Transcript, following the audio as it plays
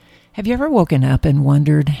Have you ever woken up and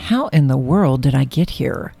wondered, how in the world did I get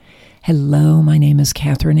here? Hello, my name is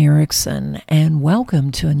Katherine Erickson, and welcome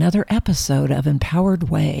to another episode of Empowered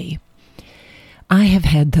Way. I have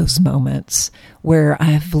had those moments where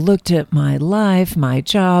I've looked at my life, my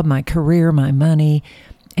job, my career, my money,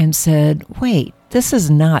 and said, wait, this is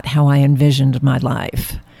not how I envisioned my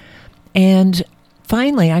life. And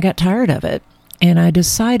finally, I got tired of it. And I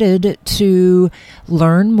decided to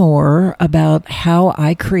learn more about how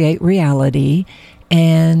I create reality.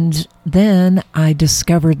 And then I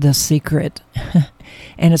discovered the secret.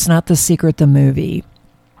 And it's not The Secret, the movie.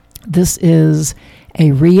 This is a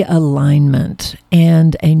realignment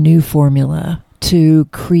and a new formula to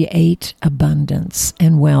create abundance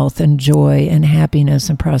and wealth and joy and happiness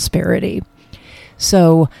and prosperity.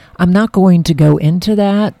 So I'm not going to go into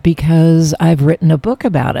that because I've written a book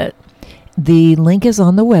about it. The link is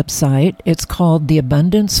on the website. It's called The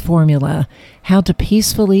Abundance Formula, How to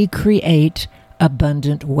Peacefully Create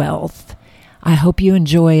Abundant Wealth. I hope you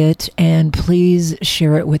enjoy it, and please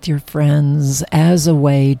share it with your friends as a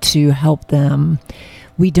way to help them.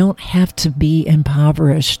 We don't have to be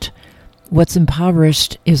impoverished. What's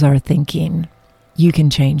impoverished is our thinking. You can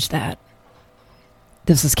change that.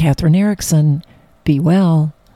 This is Katherine Erickson. Be well.